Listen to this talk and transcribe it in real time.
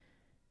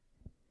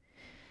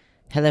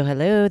Hello,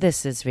 hello.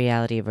 This is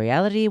Reality of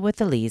Reality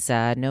with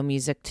Eliza. No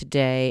music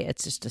today.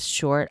 It's just a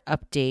short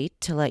update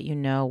to let you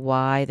know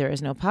why there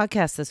is no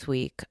podcast this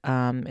week.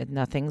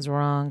 Nothing's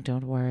wrong.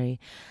 Don't worry.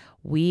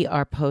 We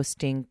are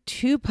posting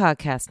two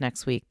podcasts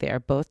next week. They are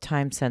both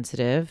time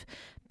sensitive,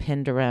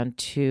 pinned around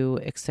two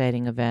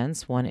exciting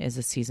events. One is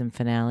a season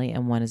finale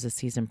and one is a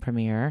season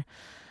premiere.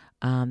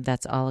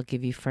 That's all I'll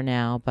give you for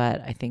now,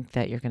 but I think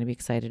that you're going to be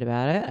excited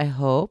about it. I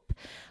hope.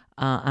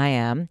 I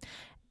am.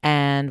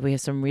 And we have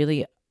some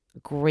really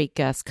great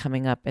guests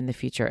coming up in the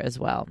future as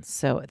well.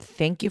 So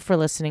thank you for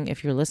listening.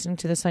 If you're listening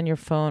to this on your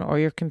phone or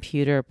your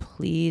computer,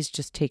 please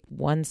just take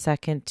 1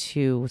 second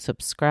to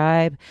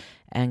subscribe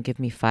and give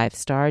me 5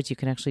 stars. You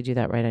can actually do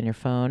that right on your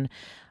phone.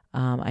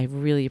 I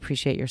really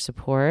appreciate your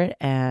support,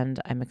 and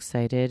I'm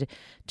excited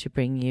to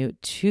bring you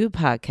 2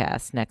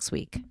 podcasts next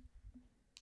week.